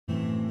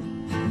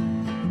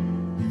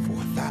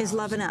Is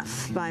Love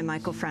Enough by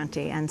Michael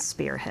Franti and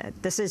Spearhead.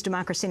 This is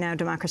Democracy Now!,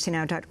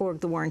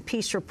 democracynow.org, The War and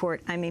Peace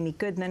Report. I'm Amy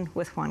Goodman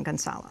with Juan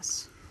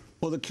Gonzalez.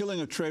 Well, the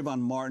killing of Trayvon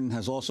Martin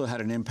has also had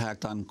an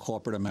impact on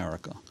corporate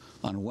America.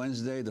 On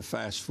Wednesday, the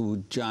fast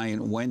food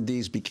giant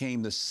Wendy's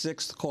became the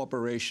 6th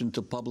corporation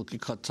to publicly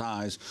cut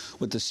ties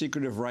with the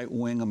secretive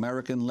right-wing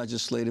American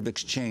Legislative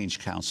Exchange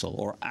Council,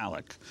 or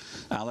ALEC.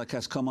 ALEC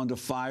has come under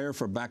fire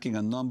for backing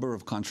a number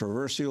of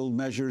controversial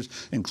measures,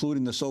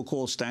 including the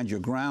so-called Stand Your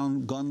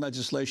Ground gun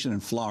legislation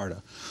in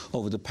Florida.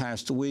 Over the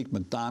past week,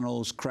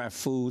 McDonald's, Kraft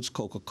Foods,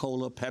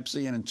 Coca-Cola,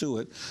 Pepsi, and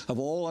Intuit have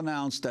all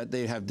announced that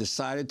they have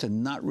decided to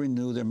not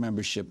renew their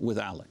membership with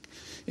ALEC.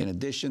 In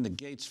addition, the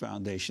Gates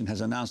Foundation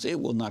has announced it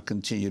will not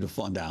continue to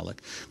fund ALEC.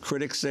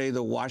 Critics say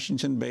the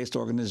Washington-based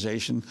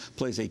organization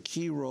plays a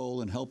key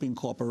role in helping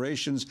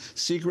corporations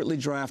secretly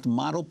draft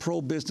model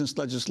pro-business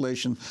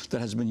legislation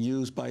that has been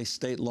used by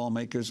state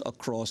lawmakers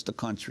across the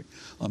country.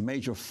 A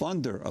major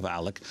funder of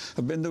ALEC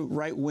have been the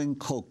right-wing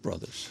Koch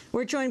brothers.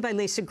 We're joined by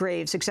Lisa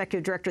Graves,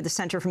 Executive Director of the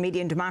Center for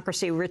Media and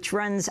Democracy, which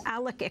runs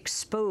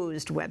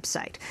AlecExposed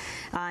website.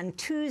 On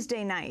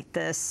Tuesday night,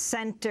 the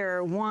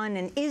center won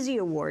an Izzy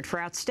Award for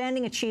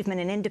Outstanding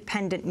Achievement in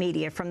Independent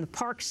Media from the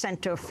Park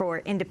Center for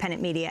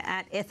Independent Media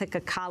at Ithaca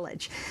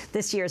College.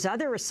 This year's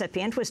other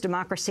recipient was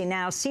Democracy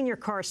Now! Senior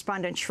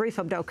correspondent Sharif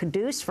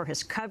Abdel-Quddus for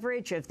his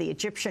coverage of the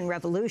Egyptian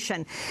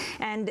Revolution.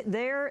 And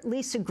there,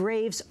 Lisa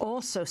Graves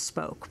also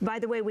spoke. By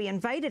the way, we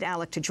invited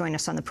ALEC to join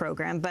us on the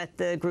program, but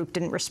the group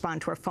didn't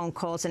respond to our phone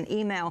calls and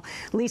email.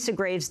 Lisa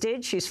Graves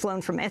did. She's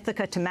flown from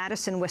Ithaca to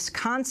Madison,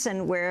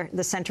 Wisconsin, where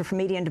the Center for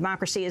Media and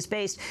Democracy is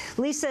based.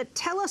 Lisa,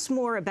 tell us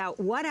more about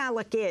what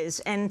ALEC is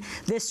and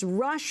this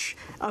rush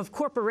of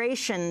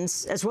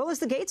corporations, as well as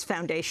the Gates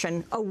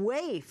Foundation,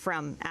 away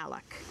from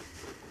ALEC.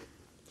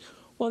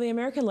 Well, the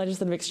American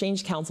Legislative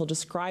Exchange Council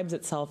describes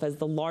itself as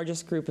the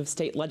largest group of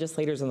state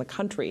legislators in the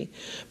country,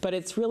 but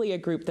it's really a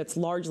group that's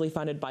largely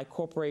funded by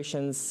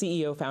corporations,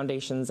 CEO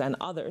foundations, and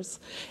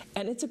others.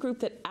 And it's a group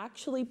that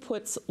actually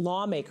puts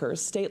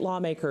lawmakers, state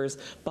lawmakers,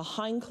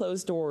 behind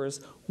closed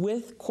doors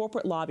with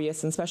corporate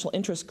lobbyists and special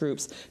interest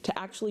groups to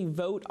actually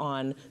vote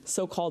on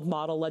so-called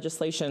model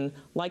legislation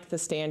like the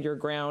Stand Your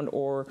Ground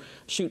or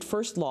Shoot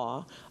First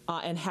law,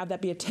 and have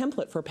that be a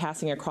template for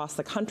passing across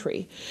the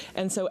country.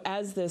 And so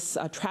as this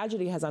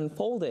tragedy has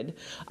unfolded,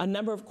 a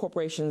number of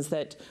corporations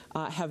that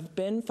have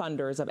been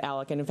funders of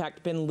ALEC, and in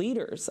fact been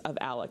leaders of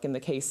ALEC in the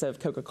case of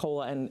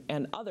Coca-Cola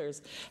and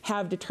others,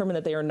 have determined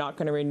that they are not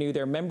going to renew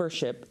their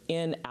membership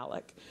in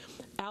ALEC.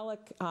 ALEC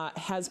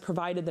has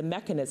provided the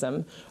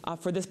mechanism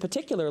for this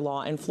particular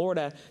law in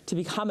Florida to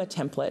become a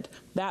template.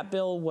 That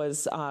bill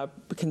was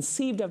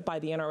conceived of by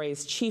the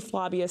NRA's chief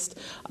lobbyist,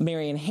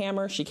 Marion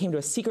Hammer. She came to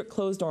a secret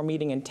closed-door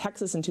meeting in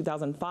Texas in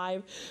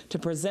 2005 to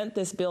present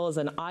this bill as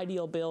an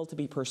ideal bill to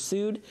be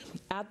pursued.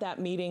 At that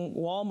meeting,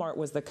 Walmart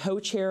was the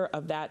co-chair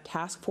of that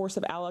task force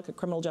of ALEC, a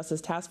criminal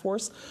justice task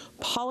force.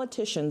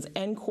 Politicians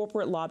and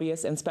corporate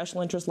lobbyists and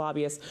special interest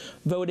lobbyists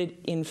voted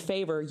in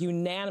favor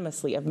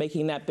unanimously of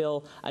making that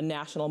bill a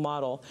national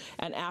model.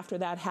 And after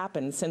that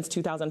happened, since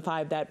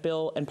 2005, that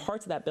bill and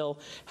parts of that bill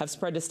have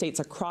spread to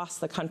states across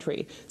the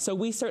country. So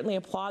we certainly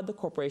applaud the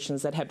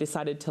corporations that have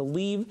decided to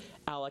leave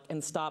ALEC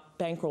and stop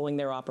bankrolling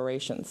their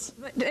operations.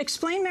 But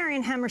explain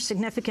Marion Hammer's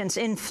significance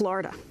in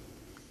Florida.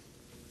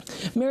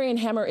 Marion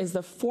Hammer is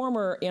the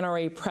former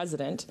NRA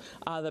president,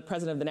 the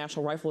president of the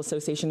National Rifle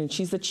Association, and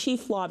she's the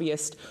chief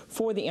lobbyist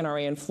for the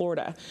NRA in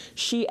Florida.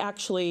 She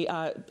actually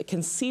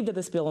conceived of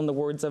this bill in the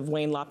words of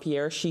Wayne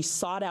LaPierre. She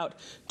sought out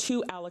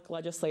 2 ALEC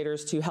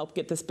legislators to help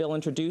get this bill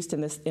introduced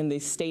in the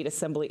state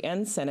assembly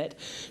and Senate.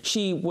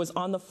 She was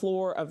on the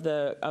floor of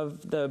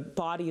the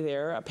body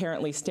there,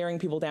 apparently staring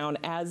people down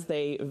as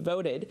they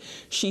voted.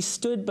 She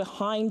stood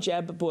behind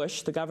Jeb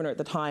Bush, the governor at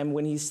the time,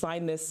 when he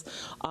signed this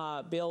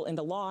bill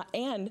into law,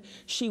 and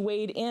she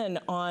weighed in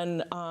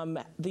on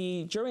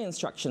the jury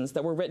instructions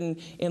that were written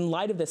in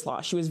light of this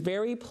law. She was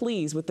very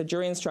pleased with the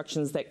jury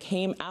instructions that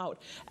came out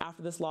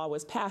after this law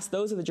was passed.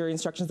 Those are the jury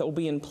instructions that will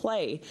be in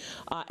play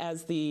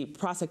as the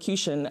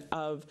prosecution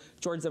of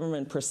George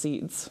Zimmerman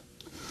proceeds.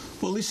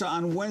 Well, Lisa,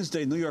 on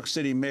Wednesday, New York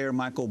City Mayor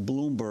Michael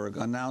Bloomberg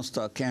announced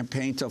a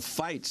campaign to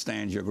fight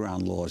Stand Your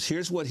Ground laws.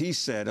 Here's what he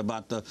said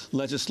about the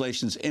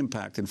legislation's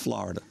impact in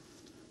Florida.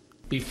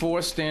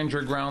 Before Stand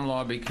Your Ground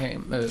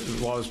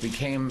laws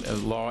became a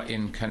law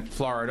in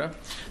Florida,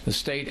 the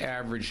state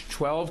averaged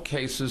 12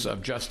 cases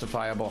of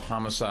justifiable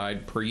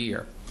homicide per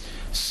year.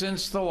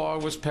 Since the law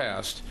was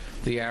passed,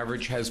 the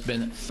average has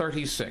been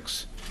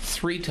 36,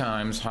 3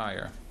 times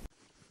higher.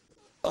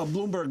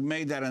 Bloomberg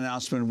made that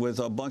announcement with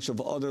a bunch of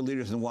other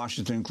leaders in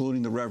Washington,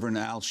 including the Reverend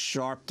Al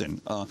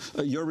Sharpton.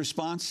 Your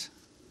response?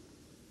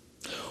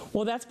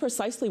 Well, that's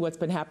precisely what's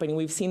been happening.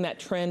 We've seen that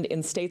trend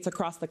in states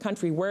across the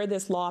country where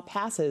this law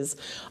passes.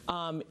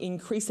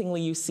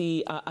 Increasingly, you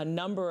see a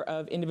number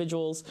of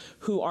individuals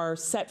who are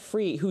set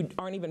free, who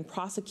aren't even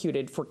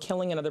prosecuted for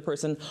killing another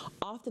person,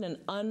 often an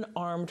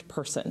unarmed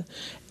person.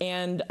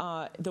 And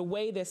the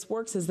way this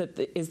works is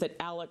that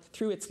ALEC,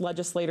 through its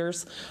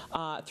legislators,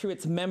 through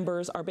its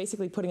members, are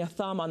basically putting a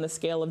thumb on the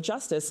scale of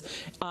justice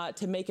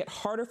to make it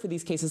harder for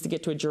these cases to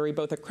get to a jury,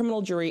 both a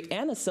criminal jury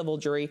and a civil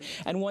jury,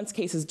 and once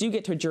cases do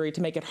get to a jury,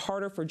 to make it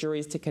harder for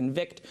juries to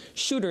convict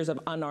shooters of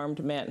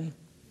unarmed men.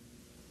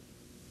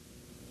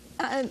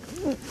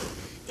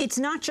 It's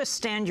not just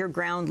stand your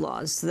ground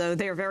laws, though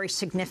they're very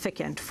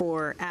significant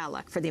for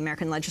ALEC, for the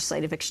American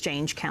Legislative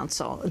Exchange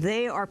Council.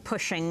 They are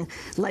pushing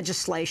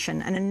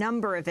legislation on a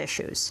number of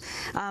issues.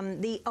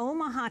 The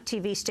Omaha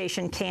TV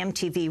station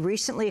KMTV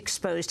recently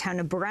exposed how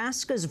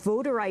Nebraska's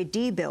voter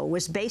ID bill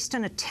was based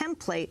on a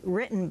template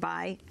written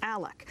by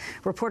ALEC.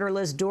 Reporter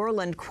Liz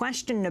Dorland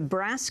questioned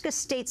Nebraska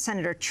State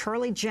Senator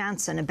Charlie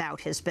Johnson about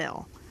his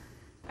bill.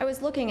 I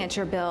was looking at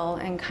your bill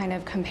and kind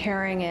of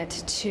comparing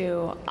it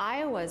to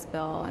Iowa's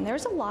bill, and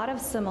there's a lot of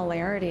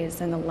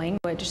similarities in the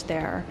language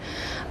there.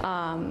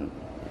 Can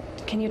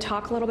you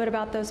talk a little bit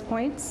about those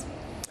points?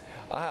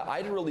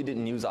 I really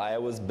didn't use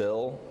Iowa's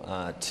bill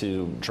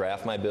to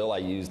draft my bill. I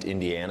used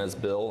Indiana's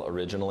bill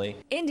originally.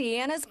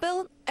 Indiana's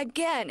bill?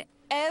 Again,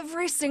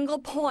 every single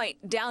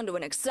point, down to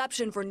an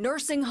exception for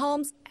nursing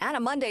homes and a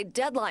Monday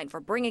deadline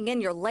for bringing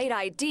in your late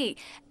ID.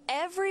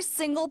 Every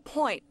single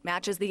point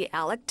matches the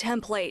ALEC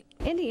template.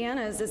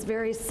 Indiana's is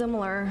very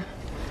similar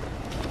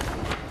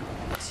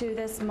to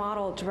this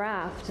model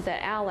draft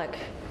that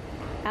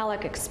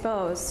ALEC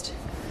exposed.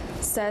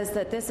 Says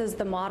that this is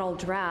the model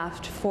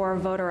draft for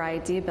voter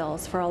ID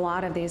bills for a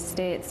lot of these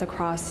states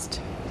across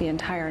the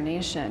entire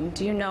nation.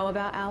 Do you know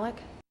about ALEC?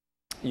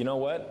 You know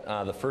what?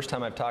 The first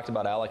time I've talked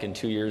about ALEC in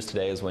 2 years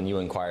today is when you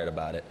inquired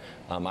about it.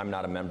 I'm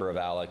not a member of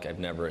ALEC. I've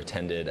never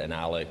attended an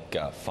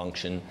ALEC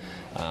function,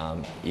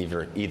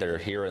 either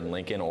here in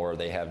Lincoln or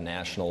they have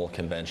national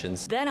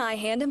conventions. Then I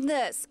hand him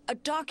this, a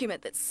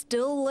document that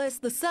still lists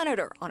the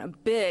senator on a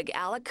big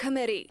ALEC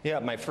committee. Yeah,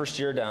 my first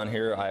year down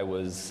here, I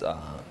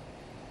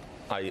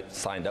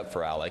signed up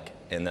for ALEC,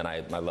 and then I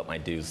let my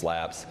dues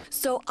lapse.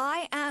 So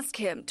I asked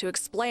him to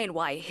explain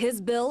why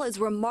his bill is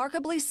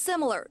remarkably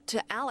similar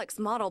to ALEC's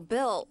model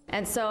bill.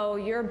 And so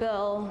your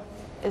bill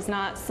is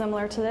not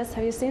similar to this.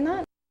 Have you seen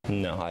that?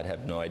 No, I'd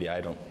have no idea.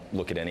 I don't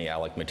look at any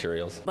ALEC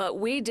materials. But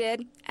we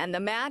did, and the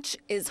match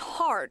is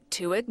hard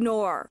to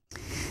ignore.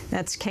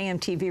 That's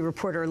KMTV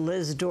reporter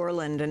Liz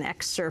Dorland, an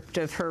excerpt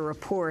of her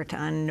report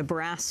on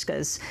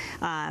Nebraska's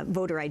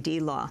voter ID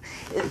law.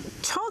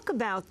 Talk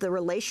about the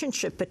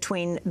relationship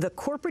between the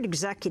corporate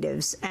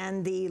executives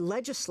and the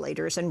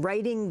legislators in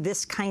writing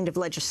this kind of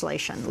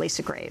legislation.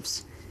 Lisa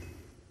Graves.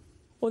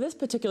 Well, this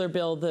particular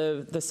bill,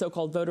 the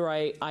so-called voter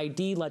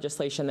ID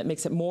legislation that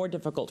makes it more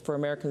difficult for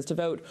Americans to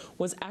vote,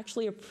 was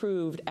actually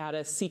approved at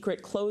a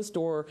secret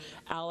closed-door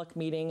ALEC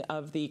meeting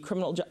of the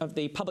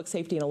Public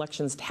Safety and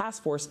Elections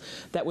Task Force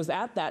that was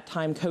at that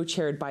time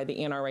co-chaired by the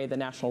NRA, the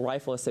National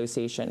Rifle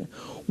Association.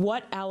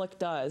 What ALEC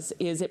does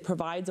is it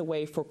provides a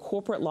way for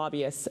corporate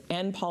lobbyists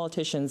and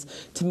politicians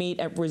to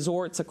meet at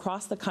resorts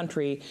across the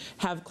country,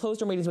 have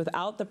closed-door meetings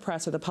without the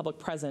press or the public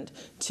present,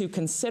 to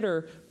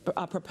consider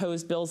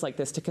proposed bills like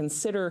this, to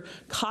consider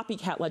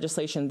copycat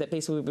legislation that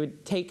basically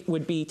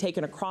would be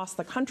taken across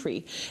the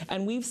country.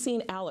 And we've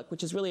seen ALEC,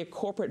 which is really a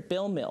corporate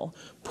bill mill,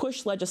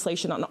 push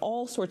legislation on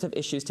all sorts of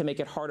issues to make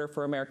it harder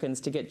for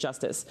Americans to get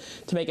justice,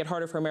 to make it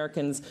harder for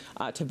Americans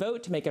to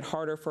vote, to make it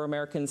harder for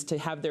Americans to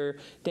have their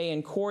day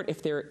in court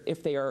if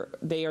they or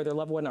their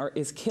loved one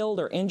is killed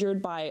or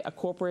injured by a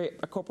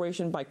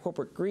corporation, by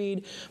corporate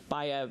greed,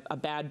 by a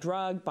bad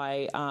drug,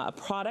 by a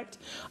product.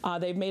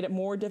 They've made it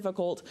more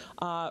difficult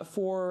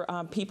for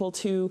people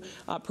to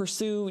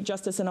pursue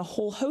justice in a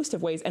whole host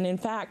of ways. And in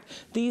fact,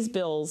 these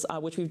bills,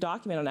 which we've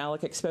documented on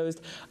ALEC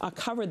Exposed,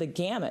 cover the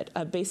gamut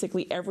of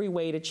basically every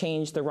way to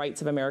change the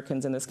rights of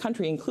Americans in this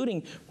country,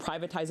 including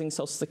privatizing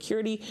Social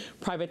Security,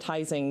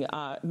 privatizing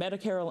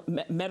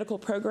medical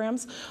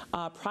programs,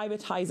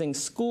 privatizing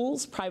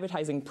schools,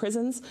 privatizing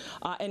prisons,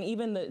 and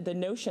even the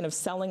notion of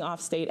selling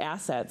off state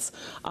assets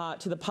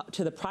to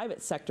the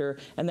private sector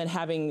and then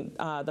having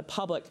the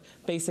public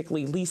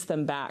basically lease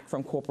them back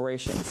from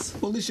corporations.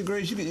 Well, Lisa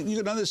Graves, you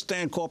can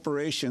understand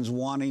corporations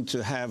wanting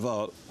to have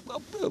a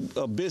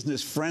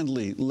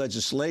business-friendly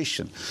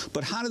legislation,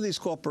 but how do these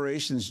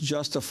corporations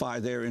justify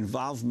their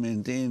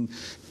involvement in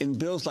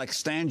bills like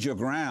Stand Your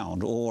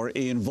Ground or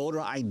in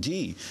voter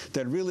ID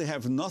that really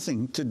have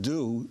nothing to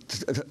do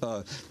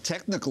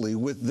technically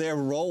with their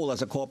role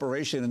as a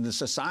corporation in the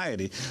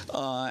society?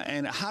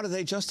 And how do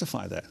they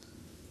justify that?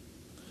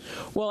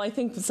 Well, I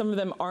think some of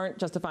them aren't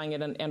justifying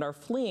it and are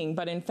fleeing,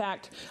 but in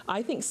fact,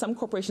 I think some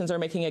corporations are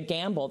making a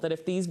gamble that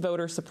if these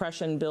voter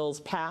suppression bills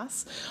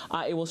pass,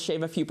 it will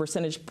shave a few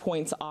percentage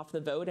points off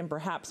the vote, and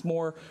perhaps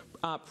more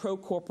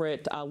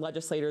pro-corporate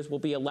legislators will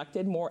be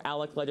elected, more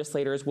ALEC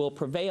legislators will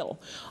prevail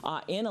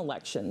in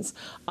elections.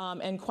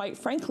 And quite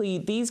frankly,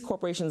 these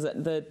corporations,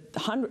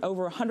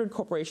 over 100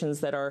 corporations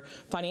that are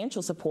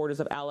financial supporters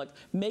of ALEC,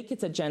 make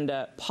its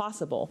agenda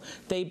possible.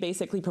 They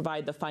basically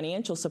provide the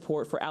financial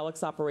support for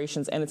ALEC's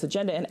operations and its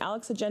agenda. And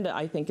ALEC's agenda,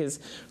 I think, is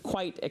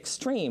quite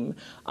extreme.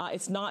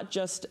 It's not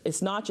just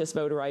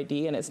voter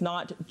ID, and it's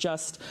not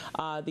just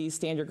these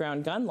stand your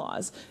ground gun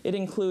laws. It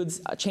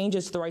includes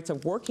changes to the rights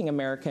of working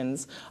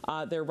Americans,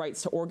 their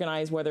rights to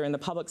organize, whether in the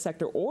public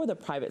sector or the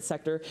private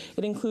sector.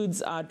 It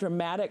includes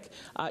dramatic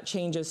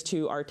changes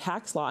to our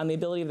tax law and the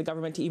ability of the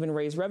government to even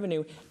raise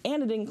revenue.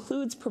 And it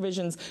includes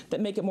provisions that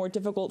make it more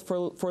difficult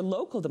for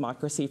local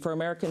democracy, for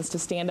Americans to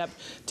stand up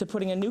to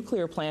putting a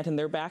nuclear plant in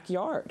their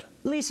backyard.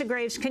 Lisa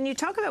Graves, can you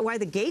talk about why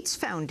the Gates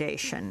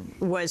Foundation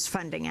was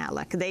funding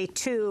ALEC? They,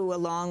 too,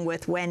 along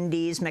with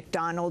Wendy's,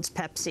 McDonald's,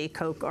 Pepsi,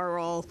 Coke, are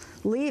all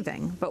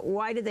leaving. But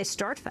why did they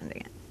start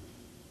funding it?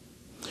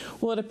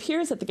 Well, it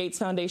appears that the Gates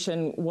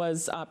Foundation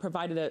was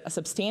provided a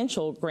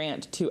substantial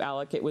grant to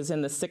ALEC. It was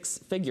in the 6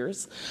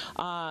 figures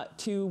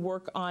to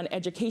work on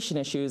education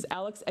issues.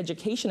 ALEC's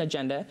education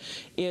agenda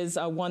is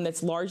one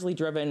that's largely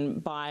driven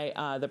by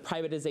the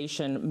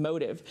privatization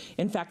motive.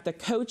 In fact, the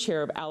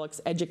co-chair of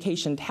ALEC's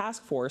education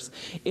task force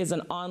is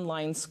an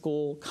online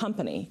school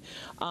company.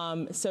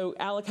 So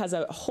ALEC has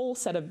a whole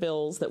set of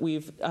bills that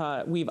we've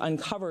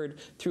uncovered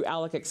through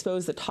ALEC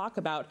Exposed that talk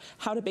about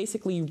how to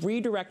basically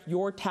redirect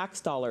your tax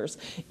dollars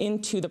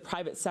into the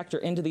private sector,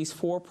 into these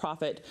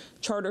for-profit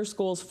charter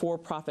schools,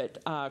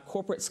 for-profit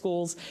corporate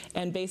schools,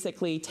 and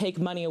basically take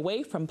money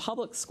away from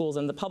public schools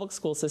and the public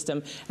school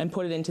system and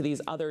put it into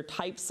these other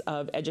types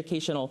of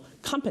educational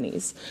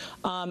companies.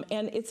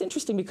 And it's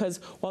interesting because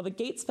while the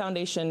Gates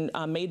Foundation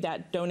made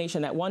that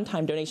donation, that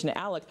one-time donation to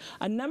ALEC,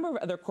 a number of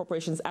other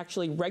corporations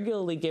actually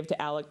regularly give to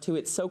ALEC to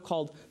its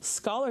so-called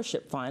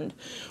scholarship fund,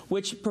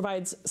 which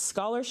provides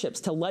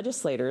scholarships to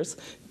legislators,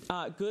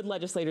 good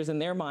legislators in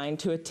their mind,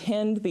 to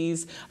attend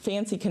these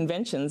fancy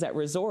conventions at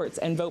resorts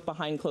and vote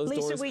behind closed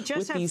doors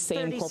with these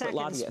same corporate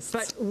lobbyists.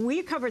 But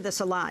we covered this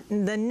a lot.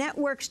 The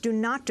networks do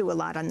not do a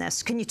lot on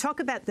this. Can you talk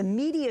about the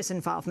media's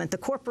involvement, the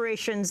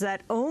corporations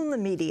that own the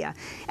media,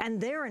 and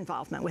their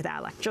involvement with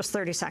ALEC? Just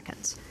 30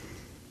 seconds.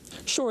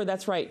 Sure,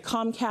 that's right.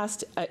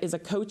 Comcast is a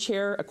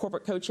co-chair, a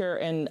corporate co-chair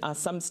in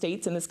some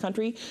states in this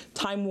country.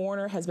 Time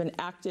Warner has been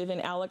active in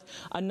ALEC.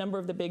 A number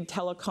of the big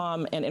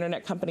telecom and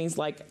internet companies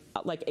like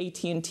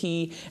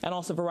AT&T and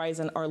also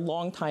Verizon are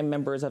longtime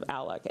members of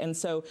ALEC. And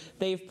so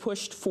they've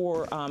pushed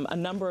for a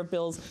number of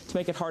bills to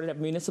make it harder to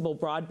have municipal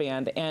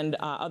broadband and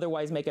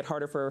otherwise make it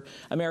harder for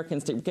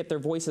Americans to get their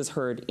voices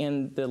heard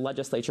in the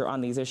legislature on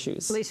these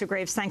issues. Lisa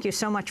Graves, thank you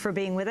so much for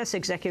being with us.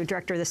 Executive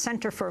Director of the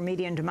Center for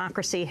Media and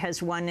Democracy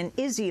has won an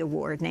Izzy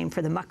Award named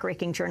for the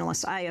muckraking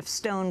journalist I.F.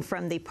 Stone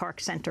from the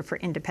Park Center for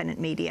Independent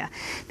Media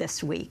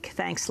this week.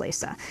 Thanks,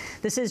 Lisa.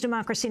 This is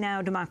Democracy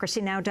Now!,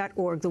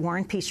 democracynow.org, The War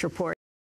and Peace Report.